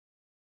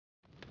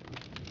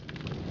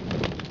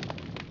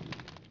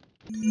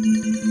Alright,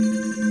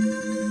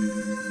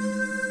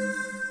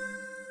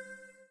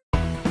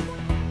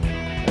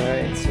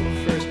 so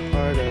the first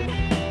part of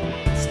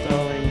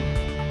installing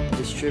the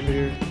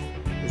distributor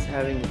is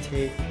having to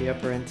take the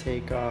upper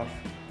intake off.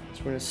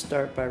 So we're going to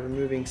start by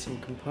removing some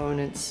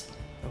components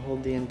to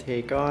hold the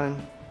intake on,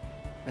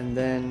 and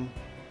then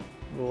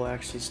we'll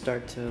actually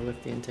start to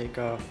lift the intake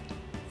off.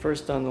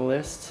 First on the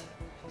list,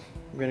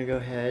 I'm going to go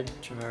ahead,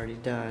 which I've already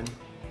done,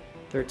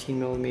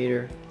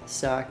 13mm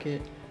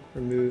socket,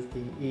 remove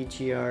the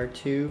EGR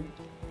tube.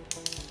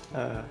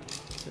 So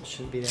it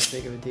shouldn't be that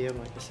big of a deal.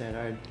 Like I said,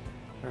 I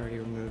already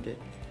removed it,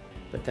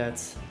 but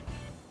that's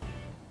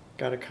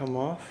got to come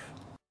off.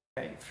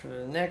 Alright, for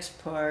the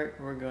next part,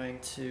 we're going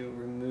to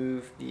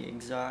remove the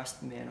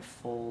exhaust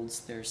manifolds.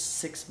 There's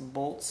 6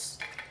 bolts,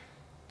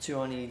 2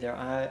 on either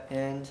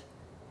end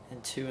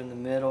and 2 in the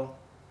middle.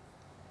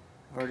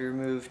 I've already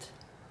removed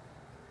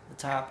the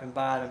top and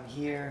bottom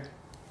here.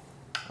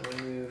 I'll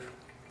remove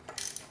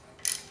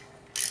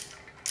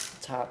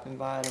the top and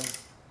bottom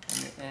on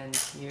the end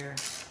here.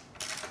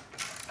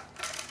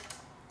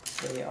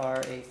 They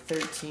are a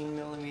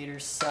 13mm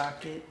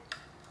socket.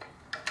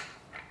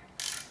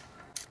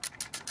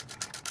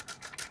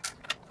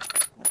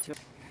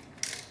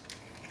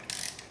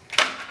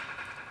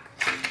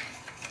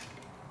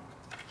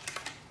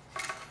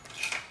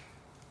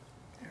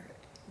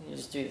 You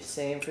just do the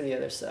same for the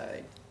other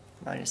side,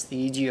 minus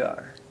the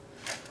EGR.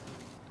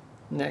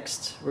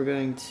 Next, we're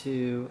going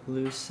to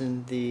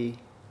loosen the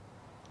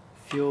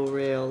fuel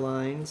rail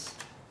lines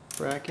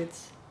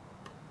brackets.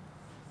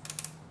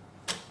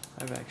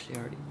 I've actually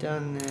already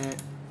done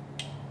that.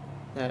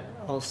 That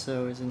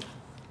also is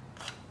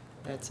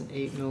that's an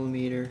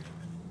 8mm.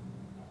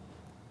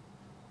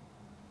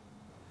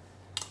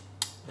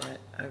 That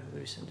I've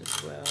loosened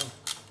as well,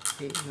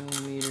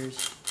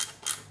 8mm.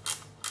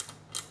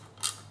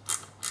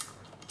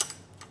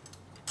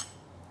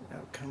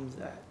 Out comes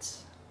that.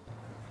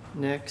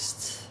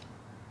 Next,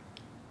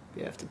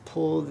 we have to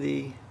pull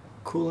the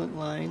coolant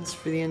lines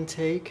for the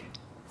intake,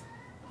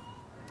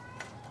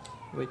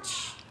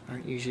 which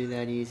aren't usually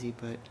that easy,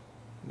 but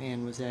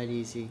man, was that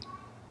easy.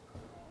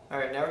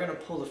 Alright, now we're going to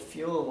pull the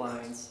fuel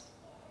lines.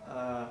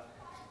 I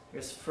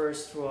guess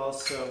first we'll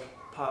also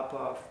pop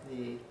off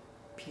the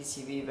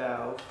PCV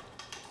valve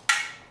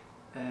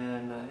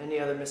and any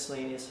other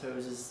miscellaneous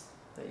hoses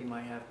that you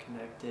might have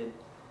connected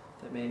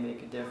that may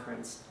make a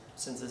difference.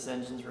 Since this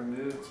engine's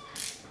removed,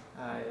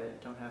 I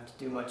don't have to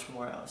do much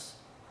more else.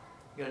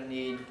 You're going to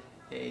need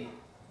a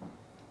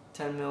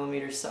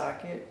 10mm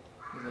socket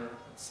with a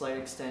slight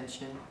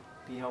extension,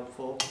 be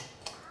helpful,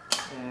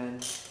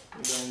 and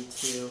you're going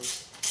to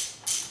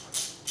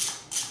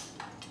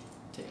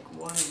take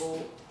 1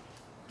 bolt,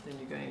 then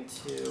you're going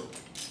to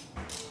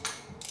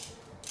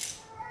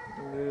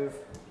remove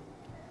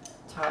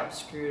top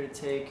screw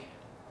to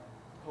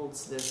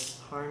holds this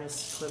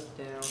harness clip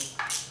down.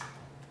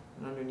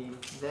 And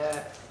underneath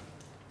that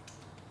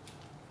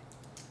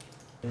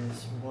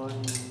is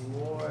 1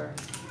 more.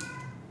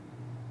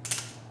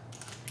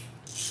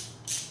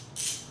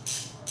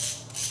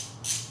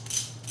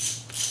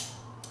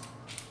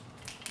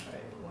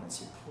 Alright, once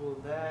you pull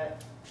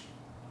that,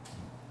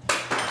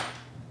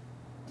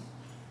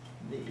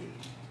 the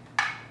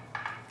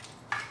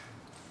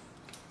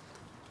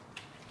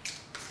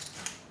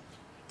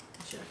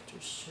ejector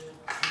should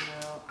come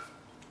out.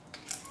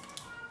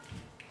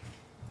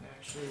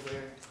 Actually,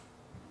 there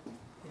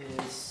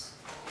is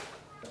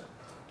a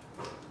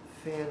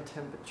fan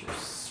temperature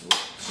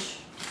switch.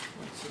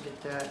 Once you get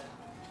that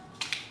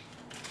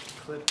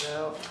clipped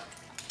out,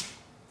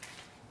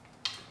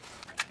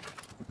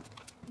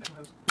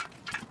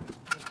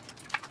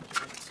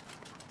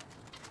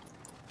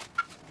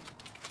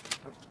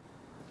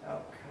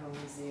 out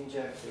comes the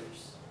injectors.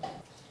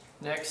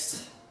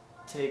 Next,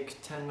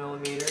 take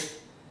 10mm.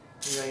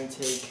 You're going to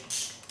take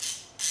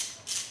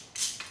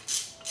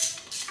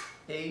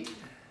 8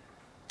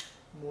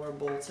 more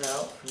bolts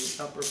out from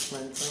the upper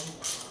plenum.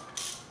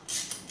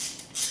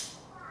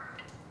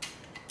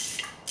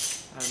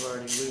 I've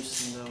already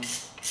loosened them,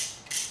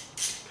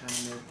 kind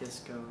of make this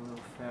go a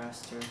little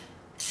faster.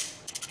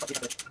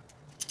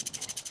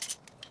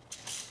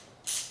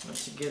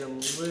 Once you get them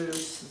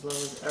loose, as long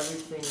as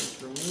everything is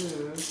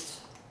removed,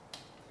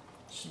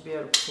 you should be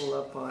able to pull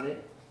up on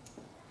it.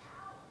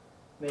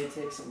 May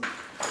take some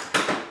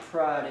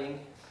prodding,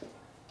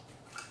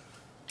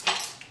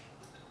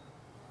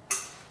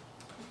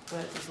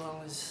 but as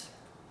long as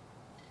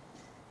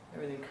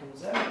everything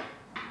comes out.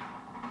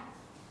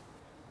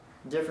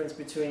 The difference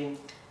between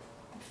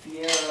the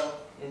Fiero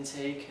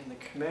intake and the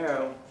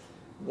Camaro,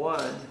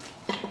 one,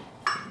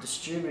 the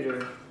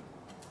distributor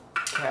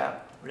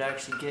cap would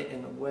actually get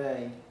in the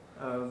way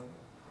of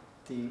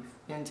the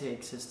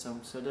intake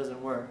system, so it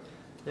doesn't work.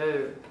 The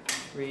other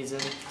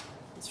reason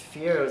is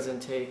Fiero's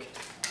intake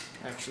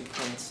actually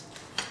points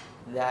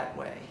that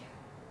way.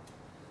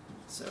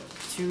 So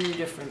 2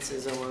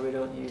 differences on why we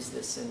don't use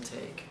this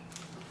intake.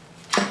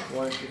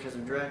 One is because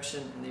of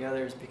direction, and the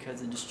other is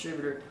because the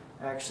distributor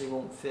actually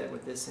won't fit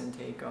with this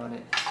intake on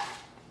it.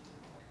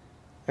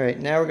 Alright,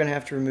 now we're going to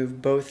have to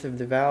remove both of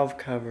the valve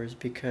covers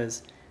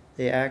because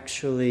they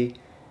actually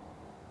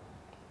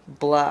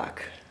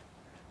block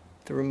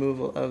the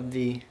removal of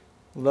the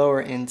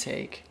lower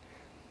intake.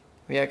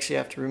 We actually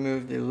have to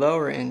remove the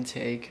lower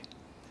intake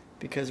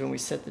because when we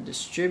set the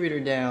distributor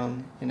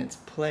down in its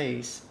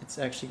place, it's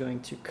actually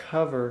going to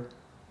cover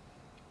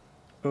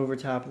over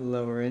top of the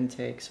lower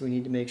intake. So we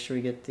need to make sure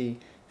we get the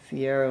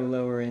Fiero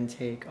lower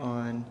intake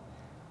on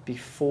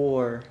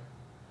before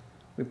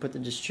we put the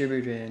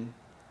distributor in.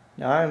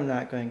 Now I'm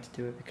not going to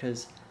do it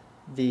because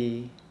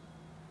the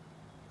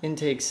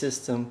intake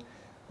system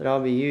that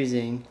I'll be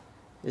using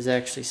is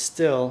actually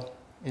still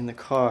in the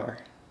car,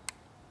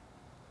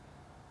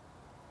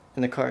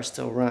 and the car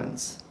still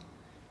runs.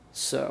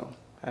 So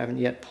I haven't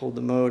yet pulled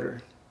the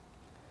motor,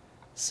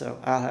 so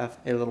I'll have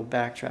a little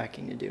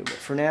backtracking to do. But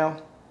for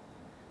now,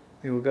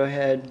 we will go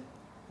ahead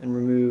and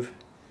remove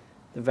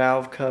the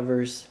valve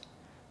covers,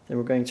 then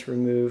we're going to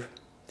remove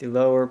the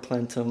lower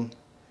plenum,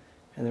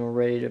 and then we're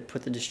ready to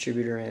put the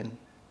distributor in.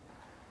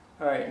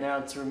 Alright, now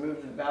to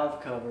remove the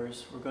valve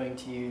covers, we're going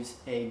to use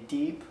a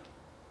deep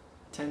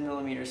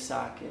 10mm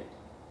socket.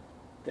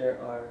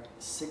 There are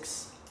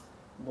 6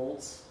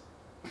 bolts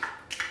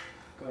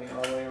going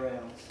all the way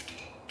around.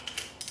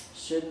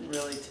 Shouldn't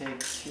really take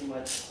too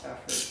much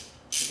effort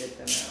to get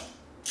them out.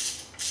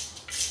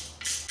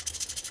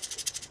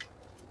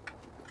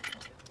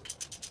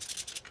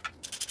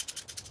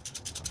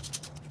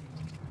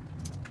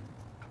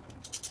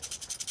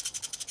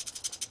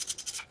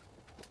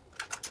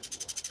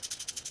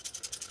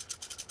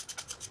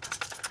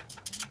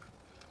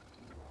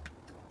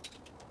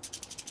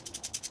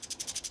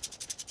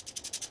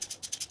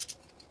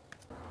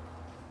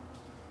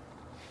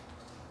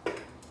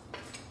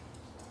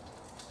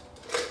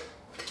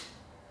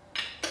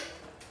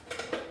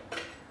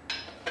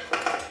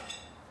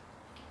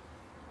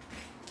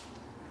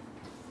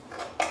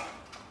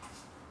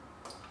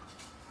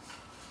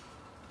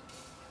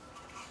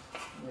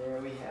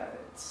 There we have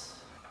it.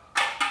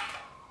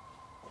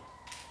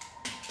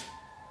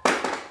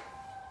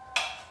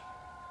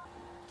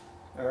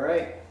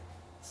 Alright,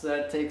 so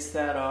that takes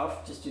that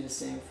off. Just do the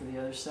same for the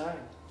other side.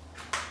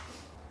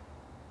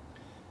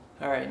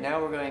 Alright,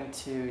 now we're going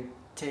to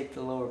take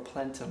the lower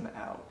plenum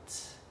out.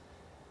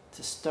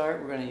 To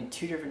start, we're going to need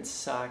 2 different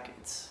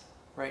sockets.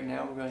 Right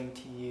now we're going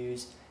to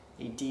use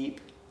a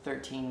deep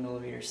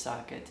 13mm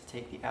socket to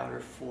take the outer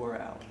 4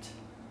 out.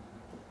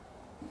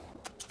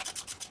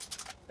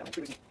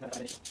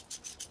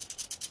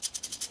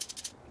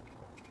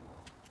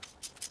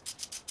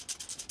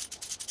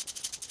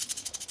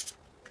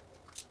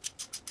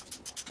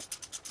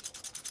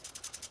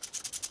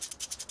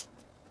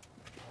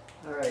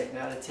 Alright,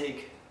 now to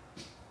take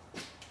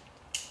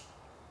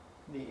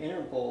the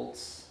inner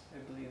bolts, I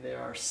believe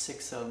there are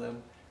 6 of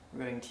them,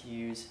 we're going to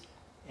use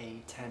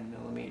a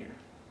 10mm.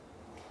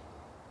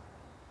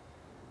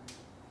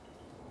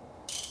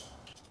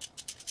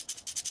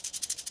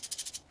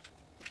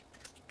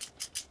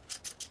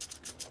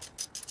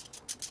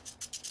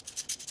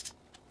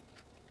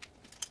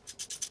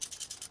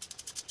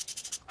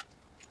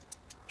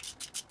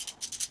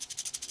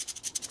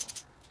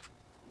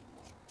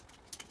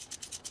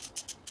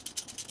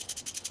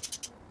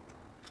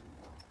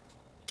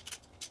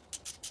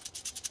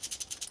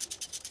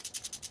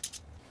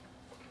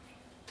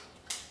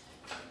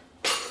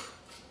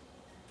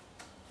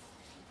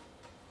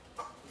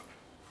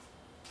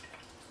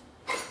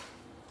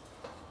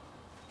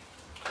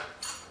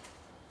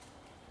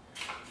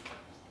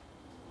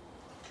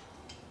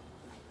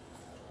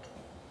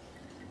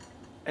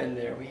 And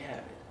there we have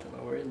it, the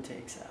lower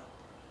intake's out.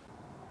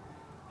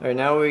 Alright,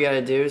 now what we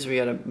gotta do is we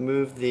gotta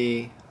move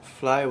the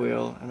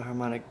flywheel and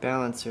harmonic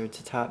balancer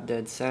to top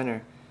dead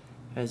center.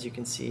 As you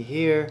can see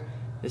here,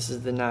 this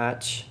is the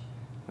notch,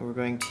 and we're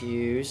going to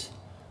use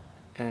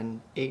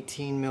an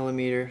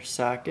 18mm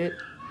socket,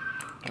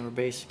 and we're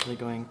basically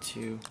going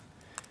to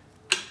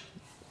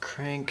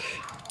crank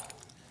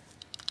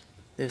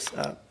this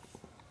up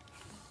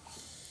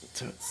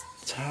so it's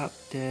top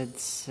dead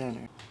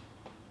center.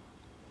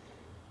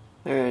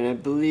 Alright, I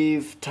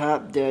believe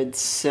top dead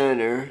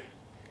center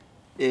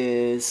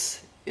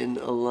is in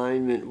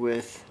alignment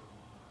with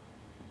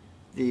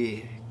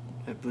the,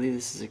 I believe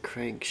this is a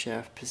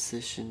crankshaft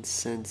position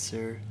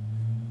sensor,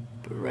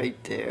 but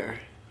right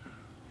there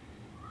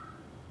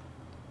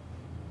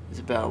is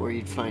about where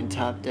you'd find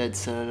top dead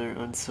center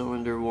on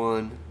cylinder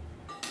 1.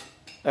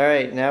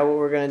 Alright, now what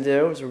we're going to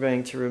do is we're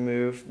going to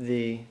remove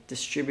the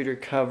distributor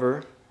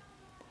cover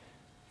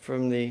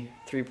from the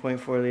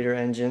 3.4 liter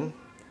engine.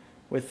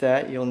 With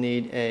that, you'll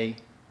need a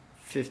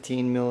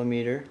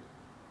 15mm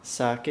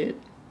socket,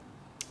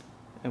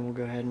 and we'll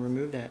go ahead and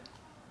remove that.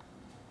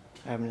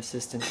 I have an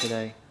assistant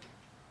today.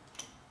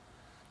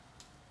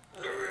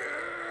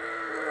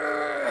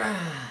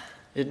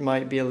 It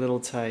might be a little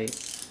tight,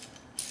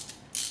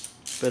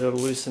 but it'll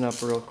loosen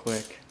up real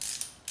quick.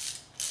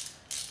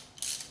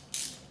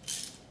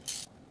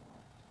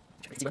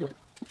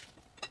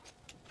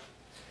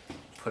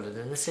 Put it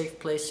in a safe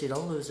place so you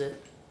don't lose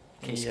it.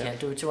 In case you can't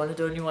do what you want to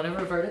do and you want to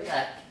revert it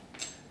back.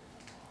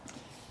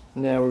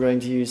 Now we're going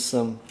to use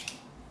some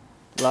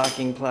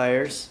locking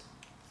pliers,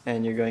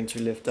 and you're going to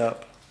lift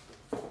up.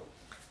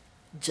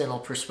 Gentle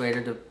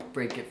persuader to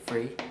break it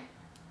free.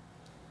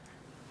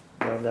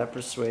 Love that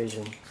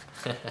persuasion.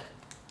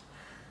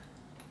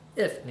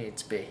 If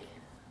needs be.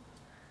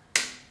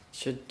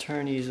 Should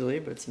turn easily,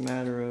 but it's a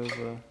matter of,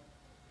 there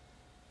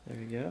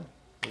we go.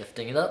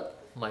 Lifting it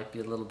up. Might be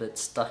a little bit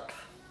stuck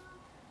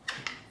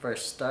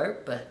first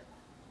start, but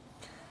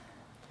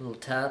little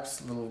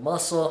taps, little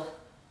muscle,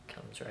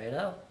 comes right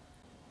out.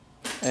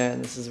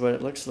 And this is what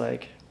it looks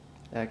like.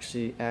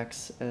 Actually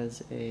acts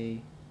as a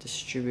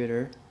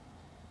distributor,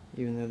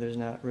 even though there's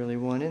not really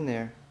one in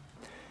there.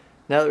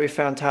 Now that we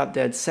found top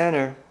dead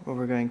center, what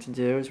we're going to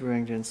do is we're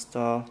going to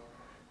install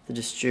the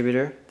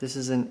distributor. This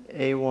is an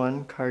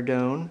A1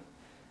 Cardone.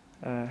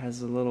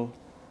 Has a little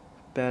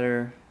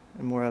better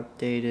and more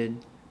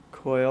updated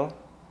coil.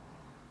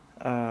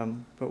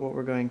 But what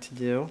we're going to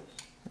do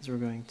is we're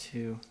going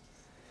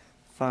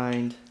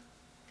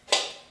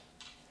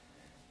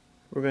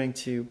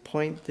to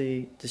point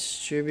the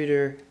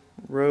distributor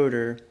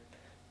rotor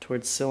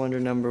towards cylinder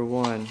number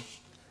 1.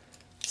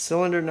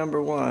 Cylinder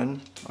number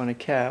 1 on a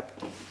cap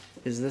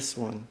is this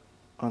one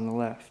on the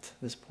left,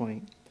 this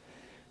point.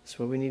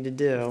 So what we need to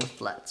do... The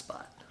flat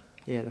spot.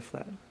 Yeah, the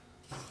flat.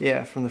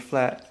 Yeah, from the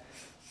flat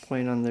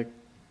point on the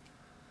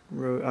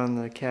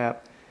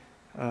cap,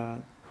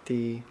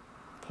 the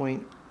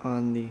point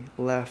on the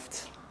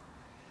left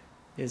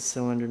is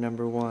cylinder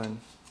number 1.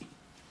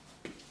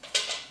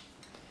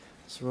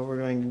 So what we're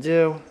going to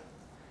do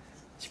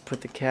is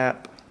put the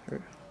cap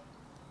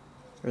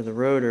or the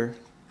rotor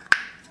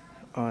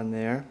on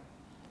there,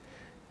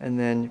 and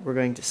then we're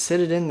going to sit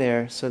it in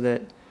there so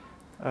that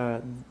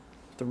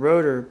the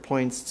rotor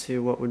points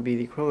to what would be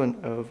the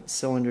equivalent of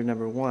cylinder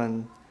number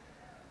 1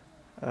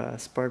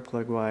 spark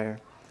plug wire.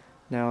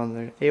 Now on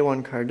the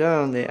A1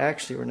 Cardone, they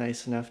actually were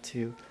nice enough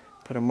to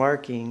put a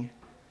marking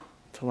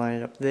to line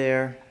it up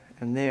there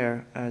and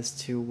there as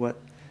to what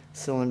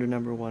cylinder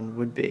number 1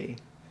 would be.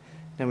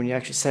 Now when you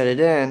actually set it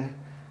in,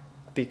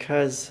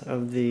 because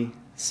of the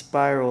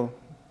spiral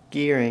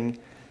gearing,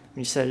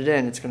 when you set it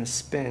in, it's going to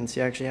spin, so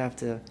you actually have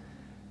to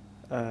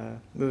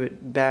move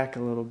it back a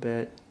little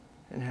bit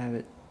and have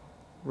it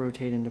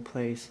rotate into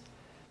place.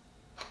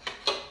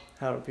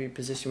 How to be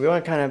positioned. We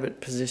want to kind of have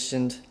it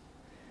positioned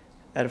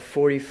at a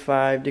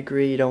 45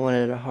 degree. You don't want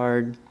it at a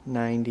hard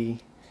 90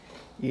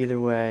 either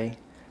way,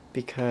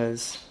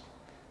 because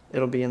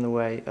it'll be in the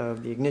way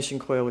of the ignition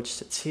coil, which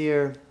sits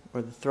here,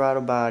 or the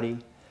throttle body,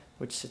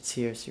 which sits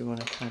here. So you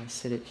want to kind of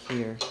sit it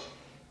here.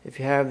 If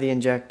you have the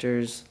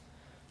injectors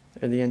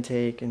or the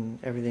intake and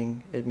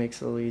everything, it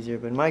makes it a little easier,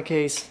 but in my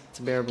case it's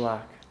a bare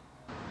block.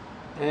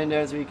 And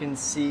as we can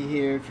see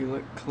here, if you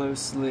look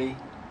closely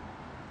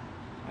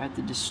at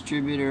the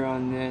distributor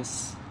on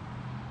this,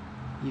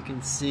 you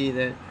can see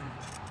that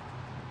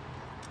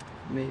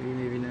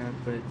maybe not,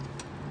 but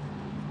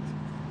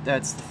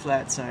that's the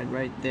flat side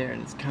right there,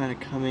 and it's kind of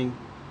coming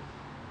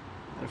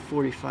at a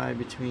 45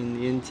 between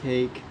the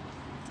intake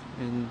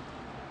and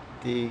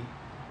the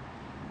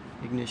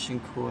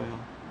ignition coil.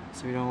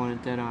 So we don't want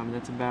it dead on, but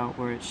that's about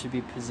where it should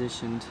be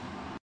positioned.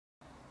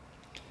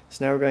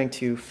 So now we're going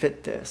to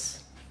fit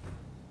this.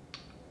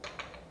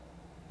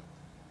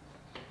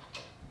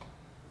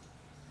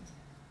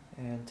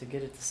 And to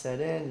get it to set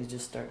in, you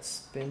just start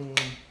spinning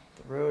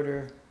the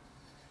rotor,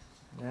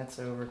 and that's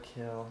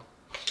overkill.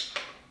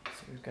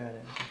 So we've got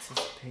to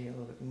anticipate a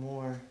little bit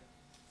more.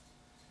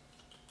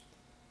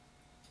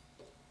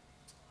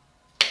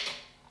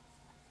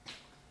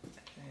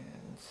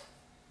 And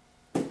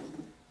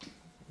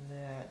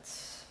that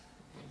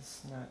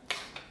is not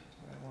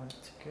where I want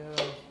it to go.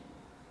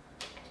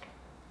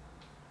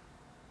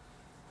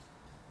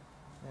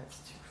 That's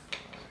too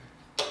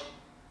far.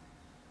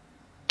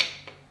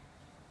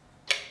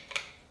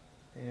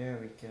 There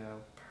we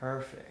go.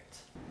 Perfect.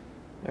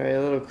 Alright, a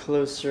little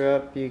closer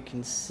up, you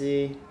can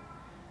see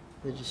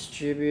the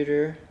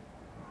distributor.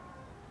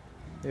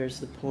 There's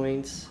the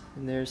points,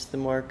 and there's the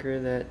marker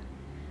that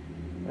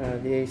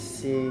the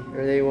AC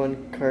or the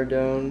A1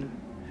 Cardone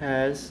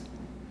has.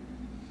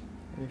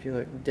 And if you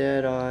look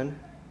dead on,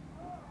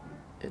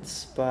 it's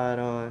spot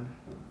on.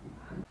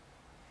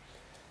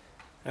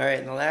 Alright,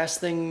 and the last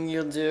thing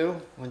you'll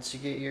do once you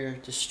get your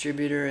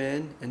distributor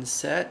in and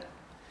set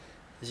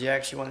is you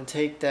actually want to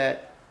take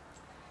that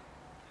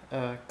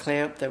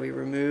clamp that we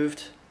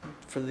removed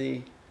for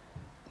the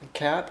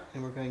cap,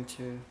 and we're going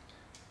to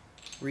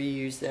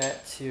reuse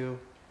that to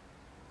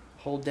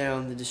hold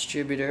down the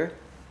distributor,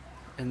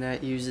 and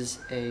that uses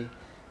a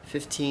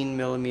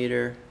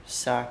 15mm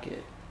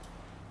socket.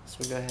 So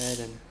we'll go ahead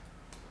and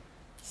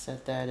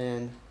set that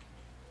in,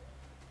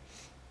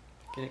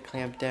 get it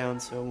clamped down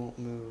so it won't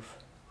move.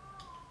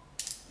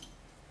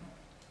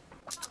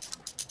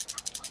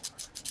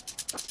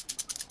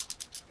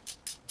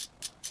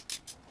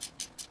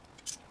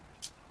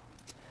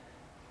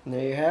 And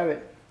there you have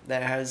it.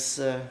 That's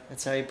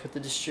how you put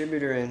the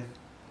distributor in.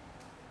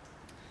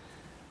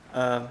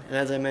 And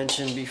as I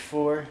mentioned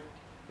before,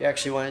 you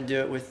actually want to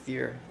do it with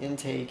your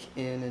intake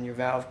in and your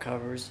valve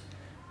covers,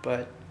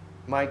 but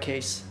my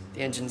case,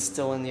 the engine's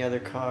still in the other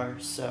car,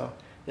 so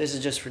this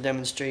is just for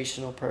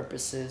demonstrational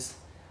purposes.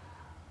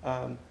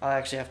 I'll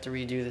actually have to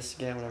redo this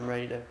again when I'm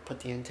ready to put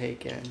the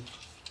intake in.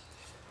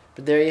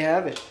 But there you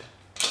have it.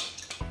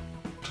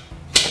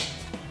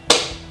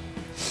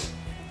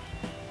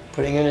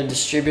 Putting in a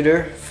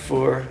distributor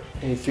for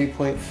a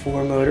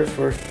 3.4 motor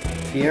for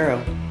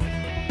Fiero.